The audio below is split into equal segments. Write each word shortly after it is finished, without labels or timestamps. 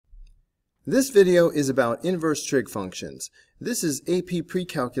This video is about inverse trig functions. This is AP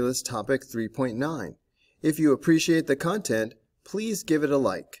Precalculus topic 3.9. If you appreciate the content, please give it a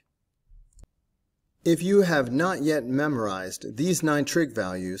like. If you have not yet memorized these 9 trig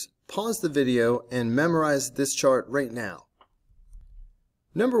values, pause the video and memorize this chart right now.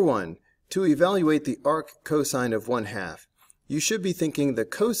 Number 1. To evaluate the arc cosine of 1/2, you should be thinking the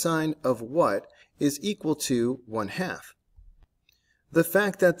cosine of what is equal to 1/2. The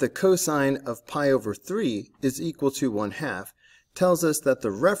fact that the cosine of pi over 3 is equal to 1/2 tells us that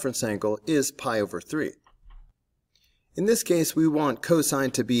the reference angle is pi over 3. In this case, we want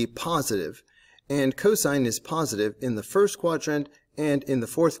cosine to be positive, and cosine is positive in the first quadrant and in the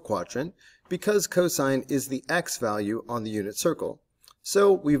fourth quadrant because cosine is the x value on the unit circle.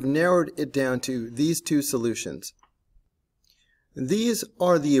 So we've narrowed it down to these two solutions. These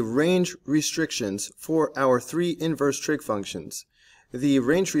are the range restrictions for our 3 inverse trig functions. The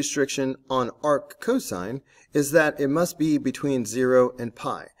range restriction on arc cosine is that it must be between 0 and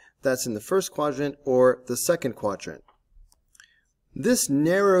pi. That's in the first quadrant or the second quadrant. This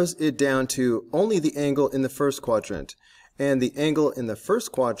narrows it down to only the angle in the first quadrant, and the angle in the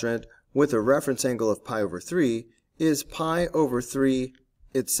first quadrant with a reference angle of pi over 3 is pi over 3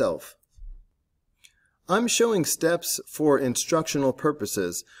 itself. I'm showing steps for instructional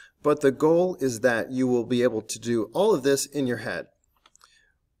purposes, but the goal is that you will be able to do all of this in your head.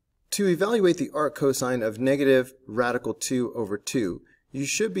 To evaluate the arc cosine of negative radical 2 over 2, you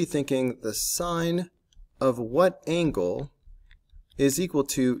should be thinking the sine of what angle is equal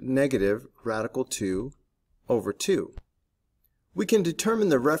to negative radical 2 over 2. We can determine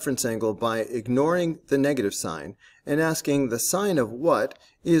the reference angle by ignoring the negative sign and asking the sine of what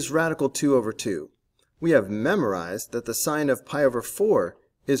is radical 2 over 2. We have memorized that the sine of pi over 4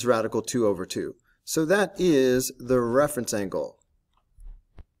 is radical 2 over 2, so that is the reference angle.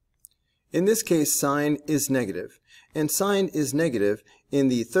 In this case, sine is negative, and sine is negative in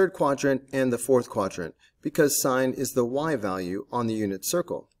the third quadrant and the fourth quadrant because sine is the y value on the unit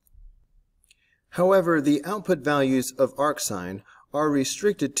circle. However, the output values of arcsine are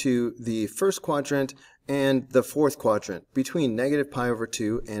restricted to the first quadrant and the fourth quadrant between negative pi over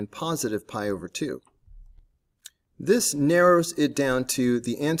 2 and positive pi over 2. This narrows it down to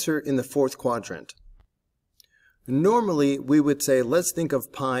the answer in the fourth quadrant. Normally, we would say let's think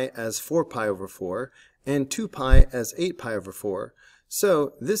of pi as 4 pi over 4 and 2 pi as 8 pi over 4.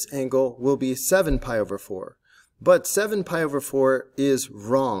 So this angle will be 7 pi over 4. But 7 pi over 4 is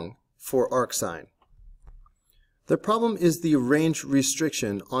wrong for arcsine. The problem is the range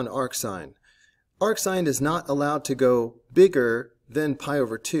restriction on arcsine. Arcsine is not allowed to go bigger than pi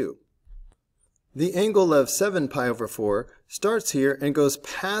over 2. The angle of 7 pi over 4 starts here and goes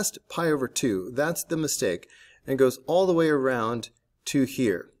past pi over 2. That's the mistake. And goes all the way around to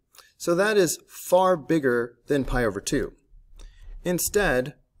here. So that is far bigger than pi over 2.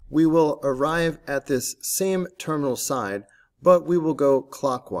 Instead, we will arrive at this same terminal side, but we will go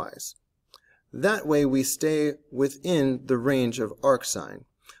clockwise. That way we stay within the range of arcsine.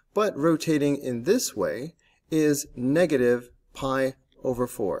 But rotating in this way is negative pi over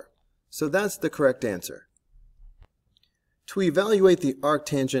 4. So that's the correct answer. To evaluate the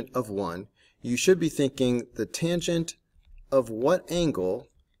arctangent of 1, you should be thinking the tangent of what angle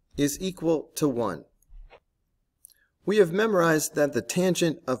is equal to 1. We have memorized that the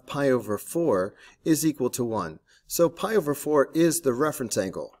tangent of pi over 4 is equal to 1, so pi over 4 is the reference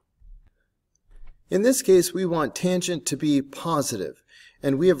angle. In this case, we want tangent to be positive,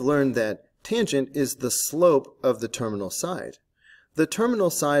 and we have learned that tangent is the slope of the terminal side. The terminal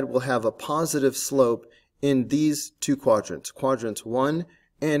side will have a positive slope in these two quadrants, quadrants 1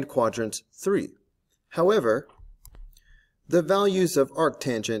 and quadrant 3. However, the values of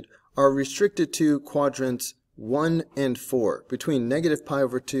arctangent are restricted to quadrants 1 and 4, between negative pi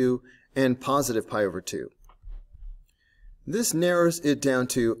over 2 and positive pi over 2. This narrows it down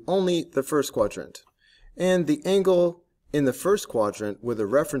to only the first quadrant, and the angle in the first quadrant with a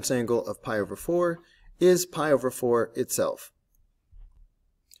reference angle of pi over 4 is pi over 4 itself.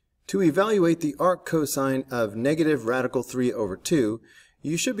 To evaluate the arc cosine of negative radical 3 over 2,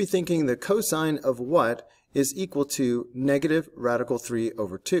 you should be thinking the cosine of what is equal to negative radical 3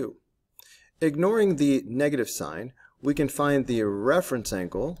 over 2. Ignoring the negative sign, we can find the reference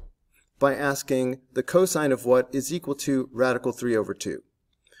angle by asking the cosine of what is equal to radical 3 over 2.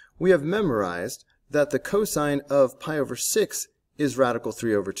 We have memorized that the cosine of pi over 6 is radical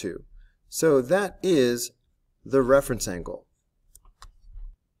 3 over 2. So that is the reference angle.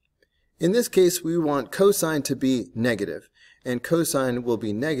 In this case, we want cosine to be negative, and cosine will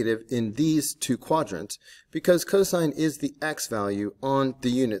be negative in these two quadrants because cosine is the x value on the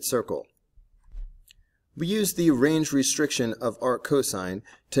unit circle. We use the range restriction of arc cosine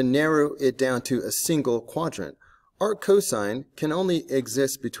to narrow it down to a single quadrant. Arc cosine can only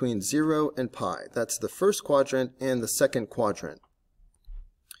exist between 0 and pi. That's the first quadrant and the second quadrant.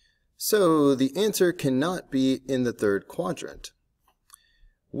 So the answer cannot be in the third quadrant.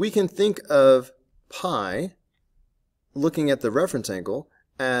 We can think of pi, looking at the reference angle,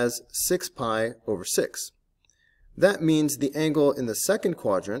 as 6 pi over 6. That means the angle in the second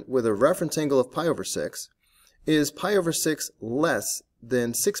quadrant with a reference angle of pi over 6 is pi over 6 less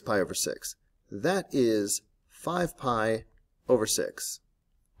than 6 pi over 6. That is 5 pi over 6.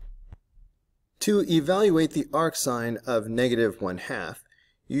 To evaluate the arc sine of negative 1/2,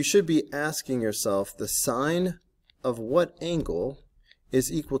 you should be asking yourself the sine of what angle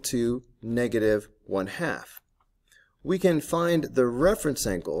is equal to negative 1/2. We can find the reference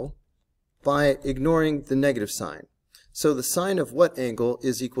angle by ignoring the negative sign. So the sine of what angle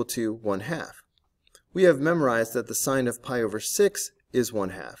is equal to 1/2? We have memorized that the sine of pi over 6 is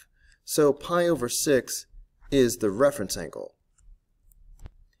 1/2. So pi over 6 is the reference angle.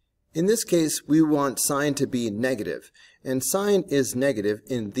 In this case, we want sine to be negative, and sine is negative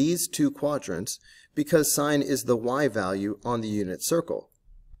in these two quadrants because sine is the y value on the unit circle.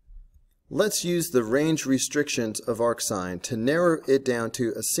 Let's use the range restrictions of arc sine to narrow it down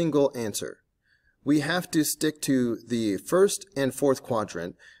to a single answer. We have to stick to the first and fourth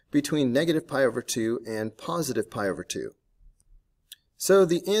quadrant between negative pi over 2 and positive pi over 2. So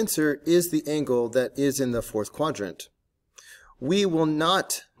the answer is the angle that is in the fourth quadrant. We will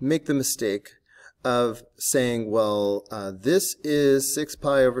not make the mistake of saying, well, this is 6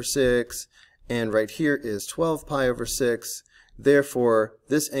 pi over 6, and right here is 12 pi over 6. Therefore,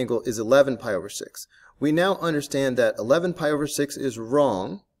 this angle is 11 pi over 6. We now understand that 11 pi over 6 is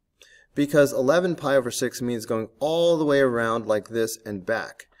wrong because 11 pi over 6 means going all the way around like this and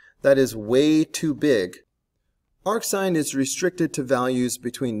back. That is way too big. Arc sine is restricted to values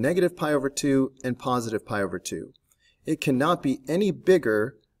between negative pi over 2 and positive pi over 2. It cannot be any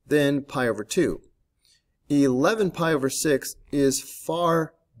bigger than pi over 2. 11 pi over 6 is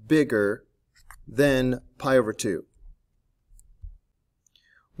far bigger than pi over 2.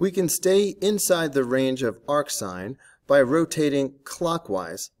 We can stay inside the range of arc sine by rotating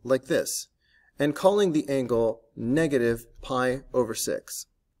clockwise like this and calling the angle negative pi over 6.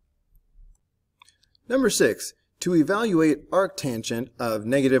 Number 6. To evaluate arctangent of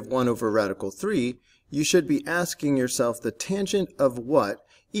negative 1 over radical 3, you should be asking yourself the tangent of what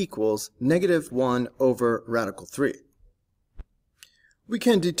equals negative 1 over radical 3. We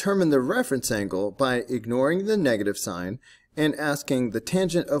can determine the reference angle by ignoring the negative sign and asking the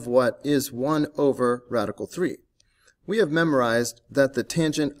tangent of what is 1 over radical 3. We have memorized that the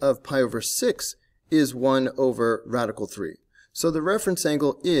tangent of pi over 6 is 1 over radical 3. So the reference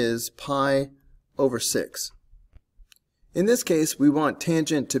angle is pi over 6. In this case, we want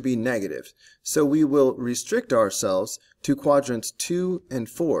tangent to be negative, so we will restrict ourselves to quadrants 2 and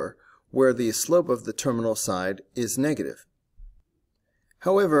 4, where the slope of the terminal side is negative.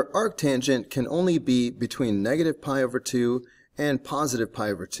 However, arctangent can only be between negative pi over 2 and positive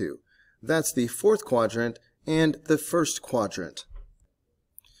pi over 2. That's the fourth quadrant and the first quadrant.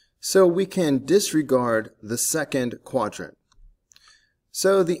 So we can disregard the second quadrant.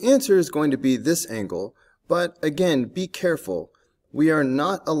 So the answer is going to be this angle, but again, be careful. We are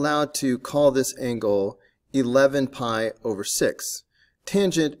not allowed to call this angle 11 pi over 6.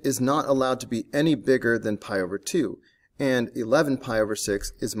 Tangent is not allowed to be any bigger than pi over 2, and 11 pi over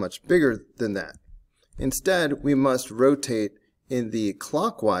 6 is much bigger than that. Instead, we must rotate in the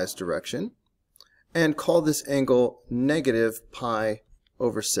clockwise direction and call this angle negative pi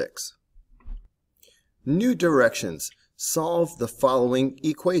over 6. New directions. Solve the following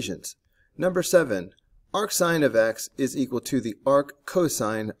equations. Number 7. Arc sine of x is equal to the arc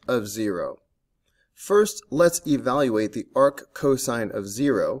cosine of 0. First, let's evaluate the arc cosine of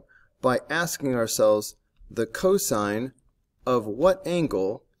 0 by asking ourselves the cosine of what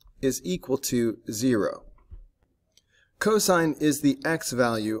angle is equal to 0. Cosine is the x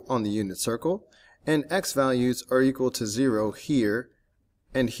value on the unit circle, and x values are equal to 0 here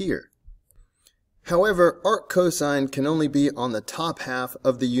and here. However, arc cosine can only be on the top half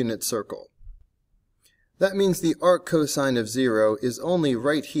of the unit circle. That means the arc cosine of 0 is only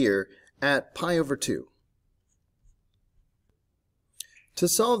right here at pi over 2. To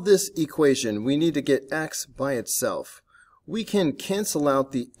solve this equation, we need to get x by itself. We can cancel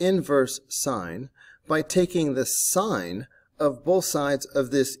out the inverse sign by taking the sine of both sides of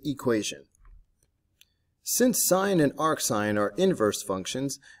this equation. Since sine and arcsine are inverse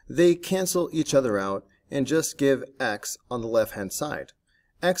functions, they cancel each other out and just give x on the left-hand side.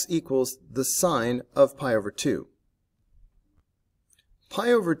 x equals the sine of pi over 2.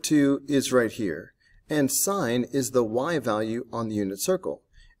 Pi over 2 is right here, and sine is the y value on the unit circle.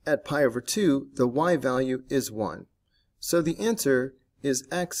 At pi over 2, the y value is 1. So the answer is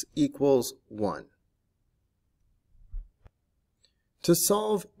x equals 1. To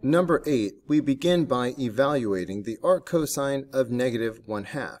solve number 8, we begin by evaluating the arc cosine of negative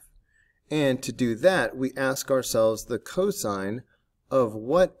 1/2. And to do that, we ask ourselves the cosine of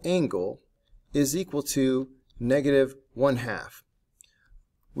what angle is equal to negative 1/2.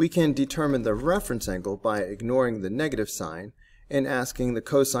 We can determine the reference angle by ignoring the negative sign and asking the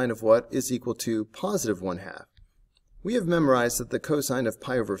cosine of what is equal to positive 1/2. We have memorized that the cosine of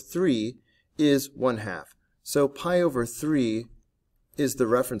pi over 3 is 1/2. So pi over 3 is the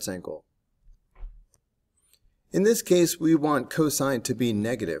reference angle. In this case, we want cosine to be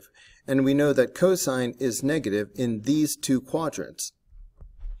negative, and we know that cosine is negative in these two quadrants.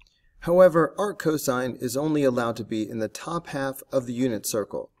 However, arc cosine is only allowed to be in the top half of the unit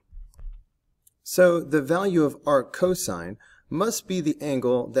circle. So the value of arc cosine must be the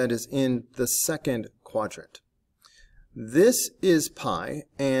angle that is in the second quadrant. This is pi,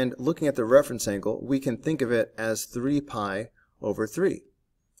 and looking at the reference angle, we can think of it as 3 pi over 3.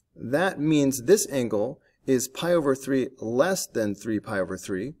 That means this angle is pi over 3 less than 3 pi over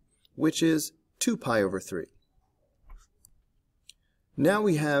 3, which is 2 pi over 3. Now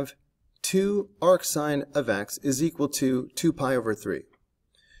we have 2 arc sine of x is equal to 2 pi over 3.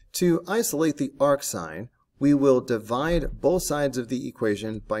 To isolate the arc sine, we will divide both sides of the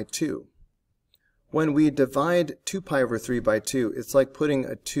equation by 2. When we divide 2 pi over 3 by 2, it's like putting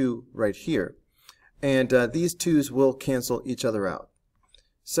a 2 right here. And these 2's will cancel each other out.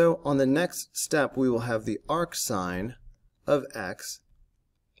 So on the next step, we will have the arc sine of x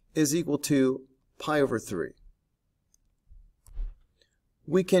is equal to pi over 3.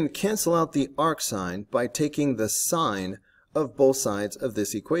 We can cancel out the arc sine by taking the sine of both sides of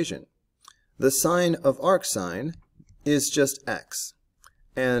this equation. The sine of arc sine is just x.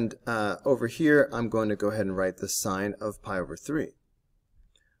 And over here, I'm going to go ahead and write the sine of pi over 3.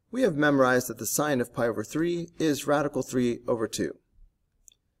 We have memorized that the sine of pi over 3 is radical 3 over 2.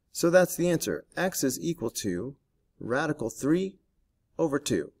 So that's the answer. X is equal to radical 3 over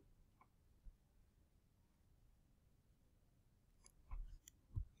 2.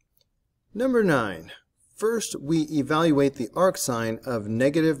 Number 9. First, we evaluate the arc sine of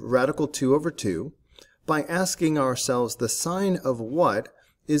negative radical 2 over 2 by asking ourselves the sine of what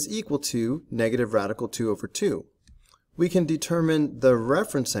is equal to negative radical 2 over 2. We can determine the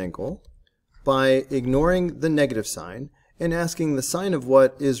reference angle by ignoring the negative sign and asking the sine of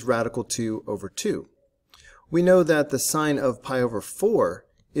what is radical 2 over 2. We know that the sine of pi over 4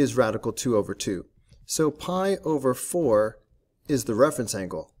 is radical 2 over 2. So pi over 4 is the reference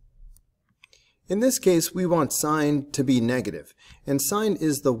angle. In this case, we want sine to be negative, and sine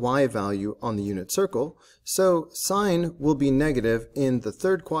is the y value on the unit circle, so sine will be negative in the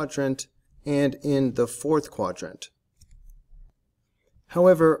third quadrant and in the fourth quadrant.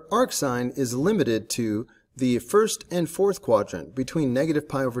 However, arc sine is limited to the first and fourth quadrant between negative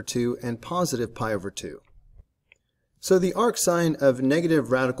pi over 2 and positive pi over 2. So the arc sine of negative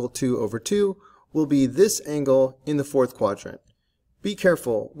radical 2 over 2 will be this angle in the fourth quadrant. Be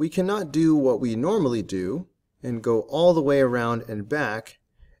careful, we cannot do what we normally do and go all the way around and back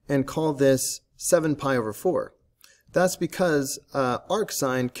and call this 7 pi over 4. That's because arc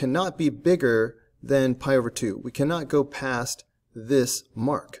sine cannot be bigger than pi over 2. We cannot go past this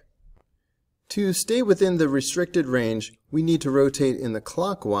mark. To stay within the restricted range, we need to rotate in the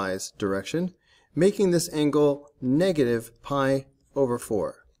clockwise direction, making this angle negative pi over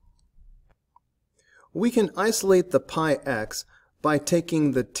 4. We can isolate the pi x by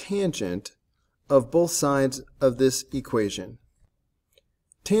taking the tangent of both sides of this equation.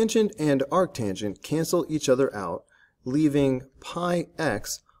 Tangent and arctangent cancel each other out, leaving pi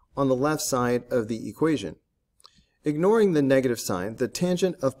x on the left side of the equation. Ignoring the negative sign, the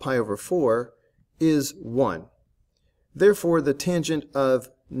tangent of pi over 4 is 1. Therefore, the tangent of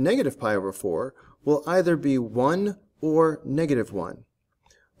negative pi over 4 will either be 1 or negative 1.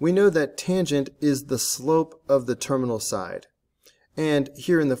 We know that tangent is the slope of the terminal side. And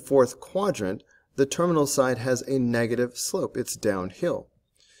here in the fourth quadrant, the terminal side has a negative slope. It's downhill.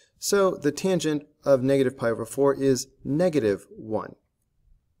 So the tangent of negative pi over 4 is negative 1.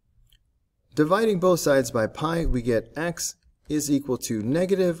 Dividing both sides by pi, we get x is equal to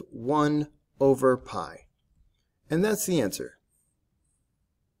negative 1 over pi. And that's the answer.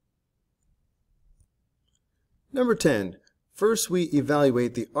 Number 10. First, we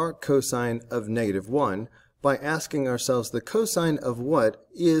evaluate the arc cosine of negative 1 by asking ourselves the cosine of what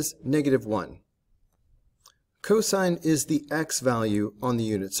is -1. Cosine is the x value on the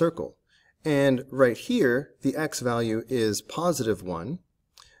unit circle. And right here, the x value is +1.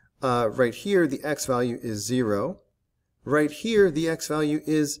 Right here, the x value is 0. Right here, the x value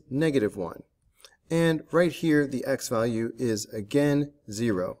is -1. And right here, the x value is again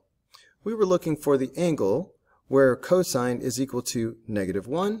 0. We were looking for the angle where cosine is equal to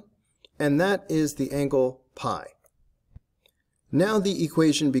 -1, and that is the angle pi. Now the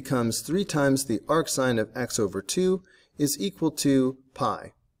equation becomes 3 times the arcsine of x over 2 is equal to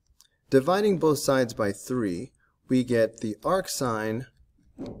pi. Dividing both sides by 3, we get the arcsine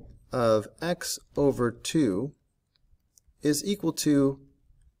of x over 2 is equal to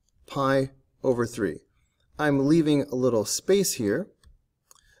pi over 3. I'm leaving a little space here,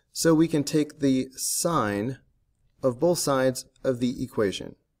 so we can take the sine of both sides of the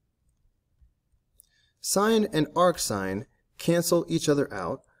equation. Sine and arcsine cancel each other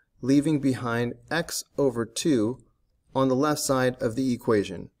out, leaving behind x over 2 on the left side of the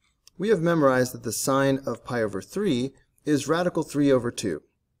equation. We have memorized that the sine of pi over 3 is radical 3 over 2.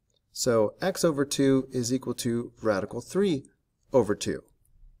 So x over 2 is equal to radical 3 over 2.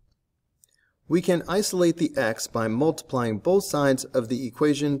 We can isolate the x by multiplying both sides of the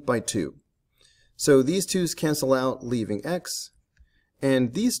equation by 2. So these 2's cancel out, leaving x,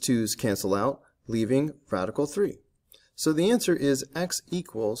 and these 2's cancel out, leaving radical 3. So the answer is x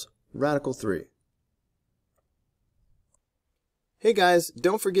equals radical 3. Hey guys,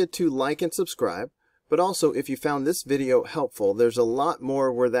 don't forget to like and subscribe, but also if you found this video helpful, there's a lot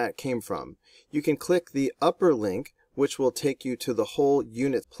more where that came from. You can click the upper link, which will take you to the whole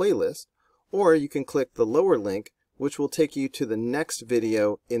unit playlist, or you can click the lower link, which will take you to the next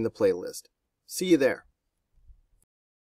video in the playlist. See you there.